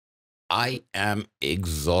I am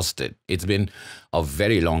exhausted. It's been a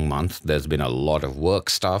very long month. There's been a lot of work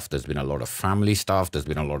stuff. There's been a lot of family stuff. There's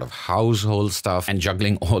been a lot of household stuff. And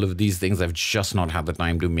juggling all of these things, I've just not had the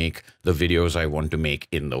time to make the videos I want to make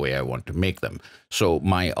in the way I want to make them. So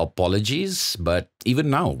my apologies. But even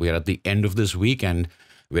now, we're at the end of this week and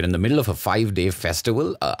we're in the middle of a 5-day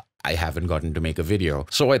festival. I haven't gotten to make a video.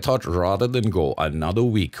 So I thought rather than go another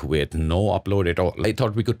week with no upload at all, I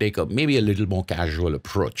thought we could take maybe a little more casual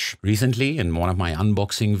approach. Recently, in one of my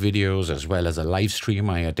unboxing videos, as well as a live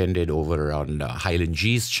stream I attended over on Highland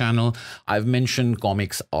G's channel, I've mentioned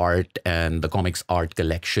comics art and the comics art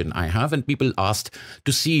collection I have, and people asked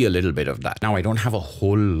to see a little bit of that. Now, I don't have a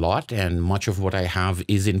whole lot, and much of what I have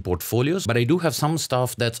is in portfolios, but I do have some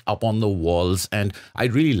stuff that's up on the walls, and I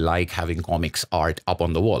really like having comics art up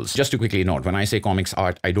on the walls. Just to quickly note, when I say comics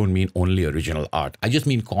art, I don't mean only original art. I just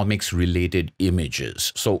mean comics related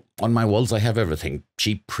images. So on my walls, I have everything.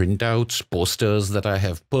 Cheap printouts, posters that I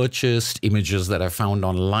have purchased, images that I found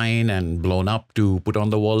online and blown up to put on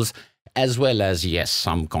the walls, as well as, yes,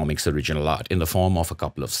 some comics original art in the form of a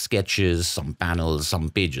couple of sketches, some panels, some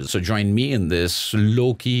pages. So join me in this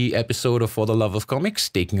low-key episode of For the Love of Comics,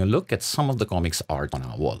 taking a look at some of the comics art on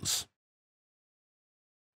our walls.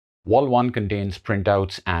 Wall 1 contains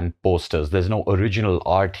printouts and posters. There's no original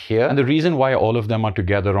art here. And the reason why all of them are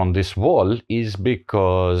together on this wall is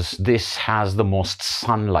because this has the most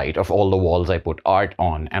sunlight of all the walls I put art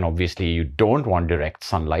on. And obviously you don't want direct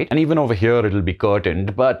sunlight. And even over here, it'll be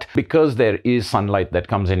curtained. But because there is sunlight that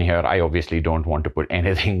comes in here, I obviously don't want to put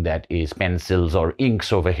anything that is pencils or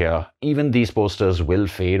inks over here. Even these posters will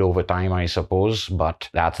fade over time, I suppose, but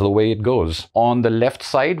that's the way it goes. On the left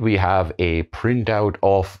side, we have a printout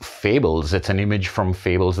of Fables. It's an image from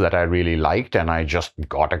Fables that I really liked, and I just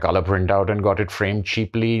got a color printout and got it framed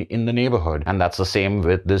cheaply in the neighborhood. And that's the same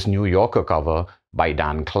with this New Yorker cover by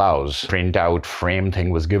Dan Clowes. Printout frame thing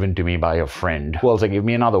was given to me by a friend who also gave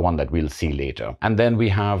me another one that we'll see later. And then we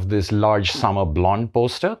have this large Summer Blonde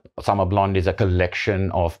poster. Summer Blonde is a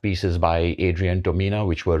collection of pieces by Adrian Tomina,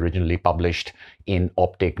 which were originally published in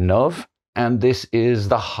Optic Nerve. And this is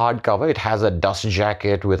the hardcover. It has a dust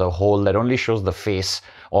jacket with a hole that only shows the face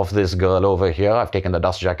of this girl over here. I've taken the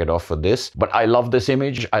dust jacket off for this, but I love this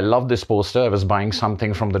image. I love this poster. I was buying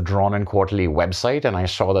something from the Drawn and Quarterly website, and I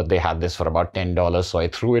saw that they had this for about $10, so I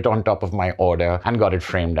threw it on top of my order and got it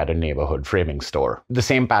framed at a neighborhood framing store. The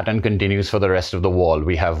same pattern continues for the rest of the wall.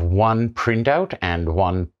 We have one printout and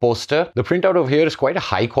one poster. The printout over here is quite a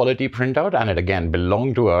high quality printout, and it again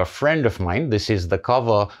belonged to a friend of mine. This is the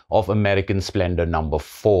cover of American Splendor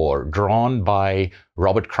 #4, drawn by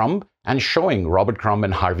Robert Crumb and showing Robert Crumb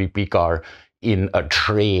and Harvey Pekar in a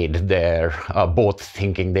trade there, both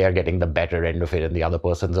thinking they're getting the better end of it and the other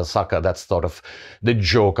person's a sucker. That's sort of the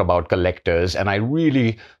joke about collectors, and I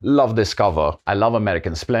really love this cover. I love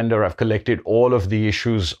American Splendor. I've collected all of the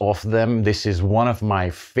issues of them. This is one of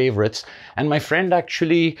my favorites, and my friend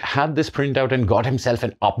actually had this printout and got himself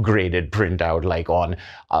an upgraded printout, like on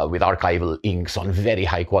with archival inks on very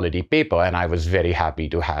high quality paper, and I was very happy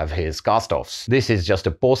to have his cast-offs. This is just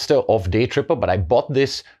a poster of Day Tripper, but I bought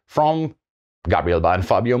this from Gabriel and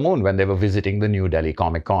Fabio when they were visiting the New Delhi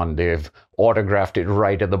Comic Con. They've autographed it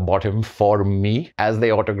right at the bottom for me, as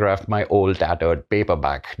they autographed my old tattered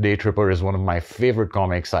paperback. Day Tripper is one of my favorite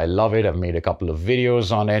comics. I love it. I've made a couple of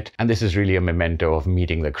videos on it, and this is really a memento of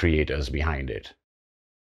meeting the creators behind it.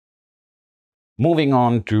 Moving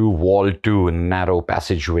on to wall 2, narrow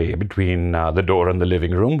passageway between the door and the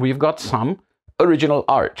living room, we've got some original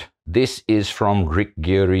art. This is from Rick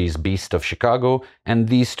Geary's Beast of Chicago, and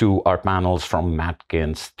these two are panels from Matt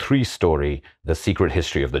Kindt's 3-story, The Secret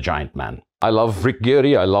History of the Giant Man. I love Rick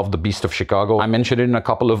Geary. I love The Beast of Chicago. I mentioned it in a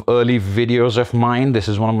couple of early videos of mine. This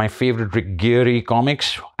is one of my favorite Rick Geary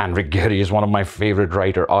comics, and Rick Geary is one of my favorite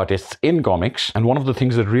writer-artists in comics. And one of the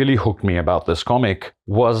things that really hooked me about this comic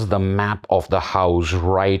was the map of the house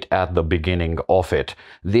right at the beginning of it.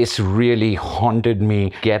 This really haunted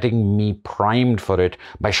me, getting me primed for it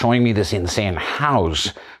by showing me this insane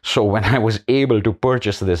house. So when I was able to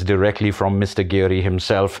purchase this directly from Mr. Geary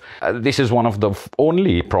himself, this is one of the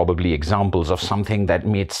only probably examples of something that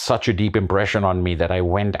made such a deep impression on me that I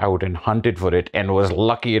went out and hunted for it and was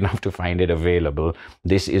lucky enough to find it available.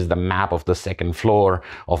 This is the map of the 2nd floor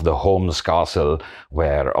of the Holmes Castle,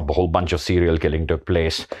 where a whole bunch of serial killing took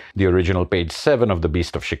place. The original page 7 of The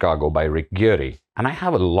Beast of Chicago by Rick Geary. And I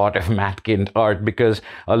have a lot of Matt Kindt art because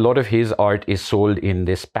a lot of his art is sold in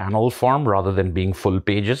this panel form rather than being full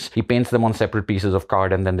pages. He paints them on separate pieces of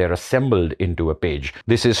card and then they're assembled into a page.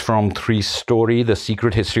 This is from Three Story, The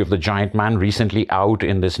Secret History of the Giant Man, recently out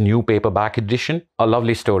in this new paperback edition. A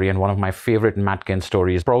lovely story and one of my favorite Matt Kindt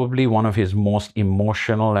stories, probably one of his most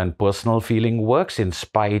emotional and personal feeling works in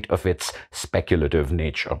spite of its speculative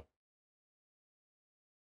nature.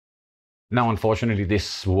 Now, unfortunately,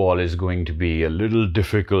 this wall is going to be a little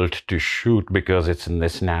difficult to shoot because it's in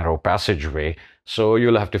this narrow passageway, so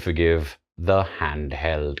you'll have to forgive the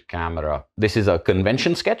handheld camera. This is a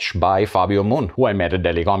convention sketch by Fabio, who I met at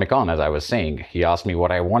Delhi Comic Con, as I was saying. He asked me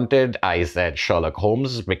what I wanted. I said Sherlock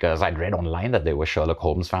Holmes because I'd read online that they were Sherlock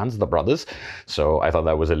Holmes fans, the brothers. So I thought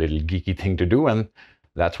that was a little geeky thing to do, and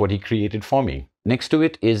that's what he created for me. Next to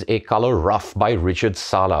it is a color rough by Richard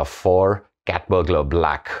Sala for Cat Burglar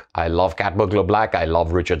Black. I love Cat Burglar Black. I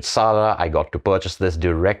love Richard Sala. I got to purchase this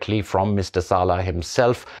directly from Mr. Sala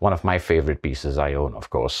himself. One of my favorite pieces I own, of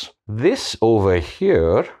course. This over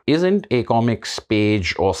here isn't a comics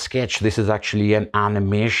page or sketch. This is actually an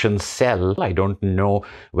animation cell. I don't know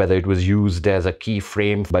whether it was used as a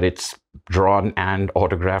keyframe, but it's drawn and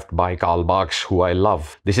autographed by Karl Barks, who I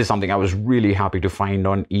love. This is something I was really happy to find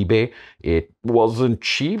on eBay. It wasn't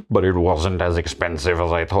cheap, but it wasn't as expensive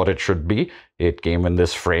as I thought it should be. It came in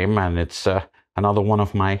this frame and it's another one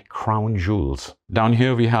of my crown jewels. Down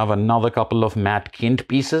here we have another couple of Matt Kindt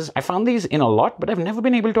pieces. I found these in a lot, but I've never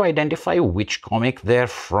been able to identify which comic they're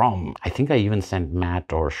from. I think I even sent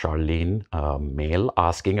Matt or Charlene a mail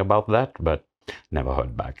asking about that, but never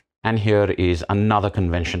heard back. And here is another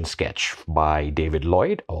convention sketch by David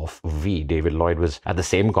Lloyd of V. David Lloyd was at the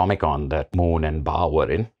same Comic-Con that Moon and Ba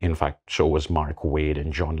were in. In fact, so was Mark Waid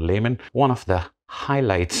and John Layman. One of the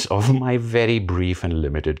highlights of my very brief and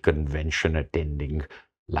limited convention attending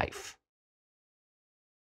life.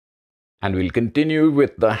 And we'll continue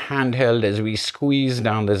with the handheld as we squeeze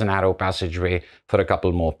down this narrow passageway for a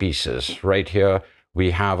couple more pieces. Right here,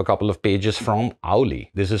 we have a couple of pages from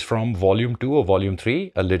Owly. This is from volume 2 or volume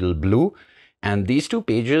 3, A Little Blue. And these two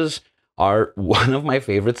pages are one of my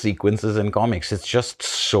favorite sequences in comics. It's just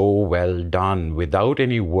so well done without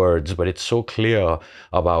any words, but it's so clear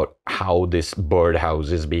about how this birdhouse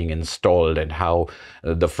is being installed and how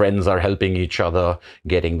the friends are helping each other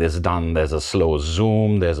getting this done. There's a slow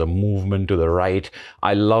zoom, there's a movement to the right.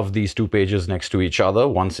 I love these two pages next to each other.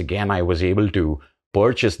 Once again, I was able to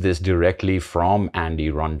purchase this directly from Andy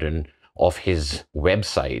Runton of his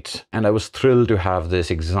website, and I was thrilled to have this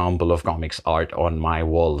example of comics art on my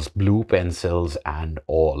walls, blue pencils and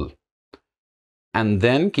all. And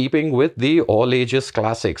then, keeping with the all ages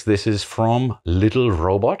classics, this is from Little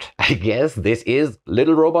Robot. I guess this is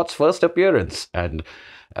Little Robot's first appearance, and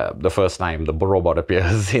the first time the robot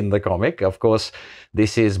appears in the comic. Of course,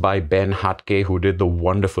 this is by Ben Hatke, who did the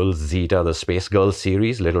wonderful Zeta, the Space Girl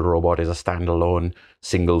series. Little Robot is a standalone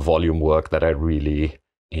single volume work that I really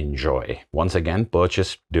enjoy. Once again,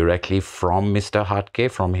 purchased directly from Mr. Hatke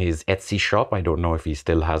from his Etsy shop. I don't know if he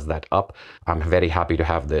still has that up. I'm very happy to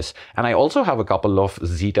have this. And I also have a couple of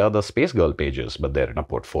Zeta, the Space Girl pages, but they're in a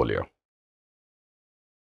portfolio.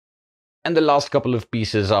 And the last couple of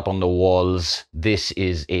pieces up on the walls, this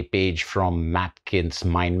is a page from Matt Kindt's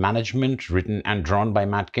Mind Management, written and drawn by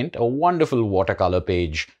Matt Kindt, a wonderful watercolor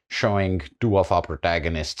page showing two of our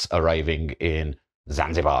protagonists arriving in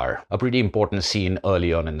Zanzibar. A pretty important scene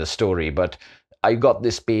early on in the story, but I got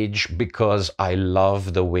this page because I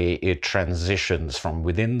love the way it transitions from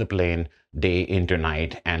within the plane, day into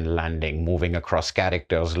night, and landing, moving across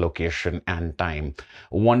characters, location, and time.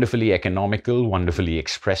 Wonderfully economical, wonderfully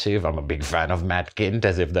expressive. I'm a big fan of Matt Kindt,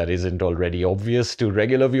 as if that isn't already obvious to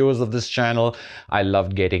regular viewers of this channel. I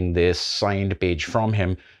loved getting this signed page from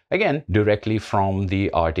him, again, directly from the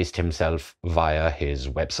artist himself via his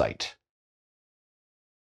website.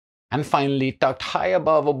 And finally, tucked high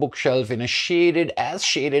above a bookshelf in as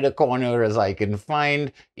shaded a corner as I can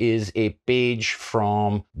find, is a page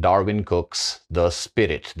from Darwyn Cooke's The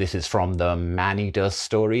Spirit. This is from the Man-Eater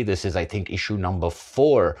story. This is, I think, issue number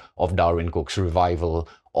 4 of Darwyn Cooke's revival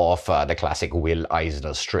of the classic Will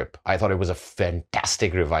Eisner strip. I thought it was a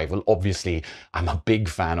fantastic revival. Obviously, I'm a big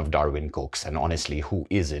fan of Darwyn Cooke's, and honestly, who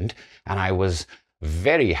isn't? And I was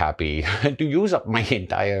very happy to use up my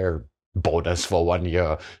entire bonus for 1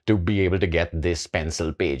 year to be able to get this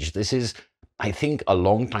pencil page. This is I think, a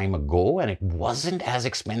long time ago, and it wasn't as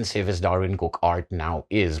expensive as Darwyn Cooke art now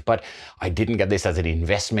is, but I didn't get this as an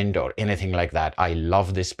investment or anything like that. I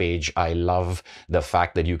love this page. I love the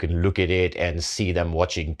fact that you can look at it and see them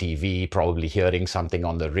watching TV, probably hearing something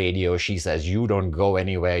on the radio. She says, "You don't go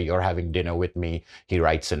anywhere. You're having dinner with me." He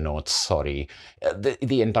writes a note, "Sorry."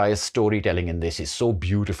 The entire storytelling in this is so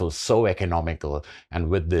beautiful, so economical, and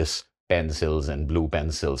with this pencils and blue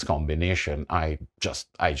pencils combination, I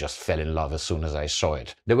just fell in love as soon as I saw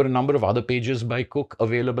it. There were a number of other pages by Cooke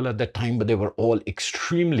available at that time, but they were all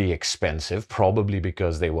extremely expensive, probably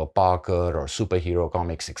because they were Parker or superhero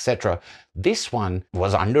comics, etc. This one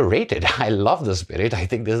was underrated. I love the spirit. I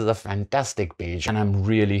think this is a fantastic page, and I'm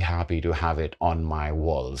really happy to have it on my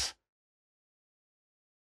walls.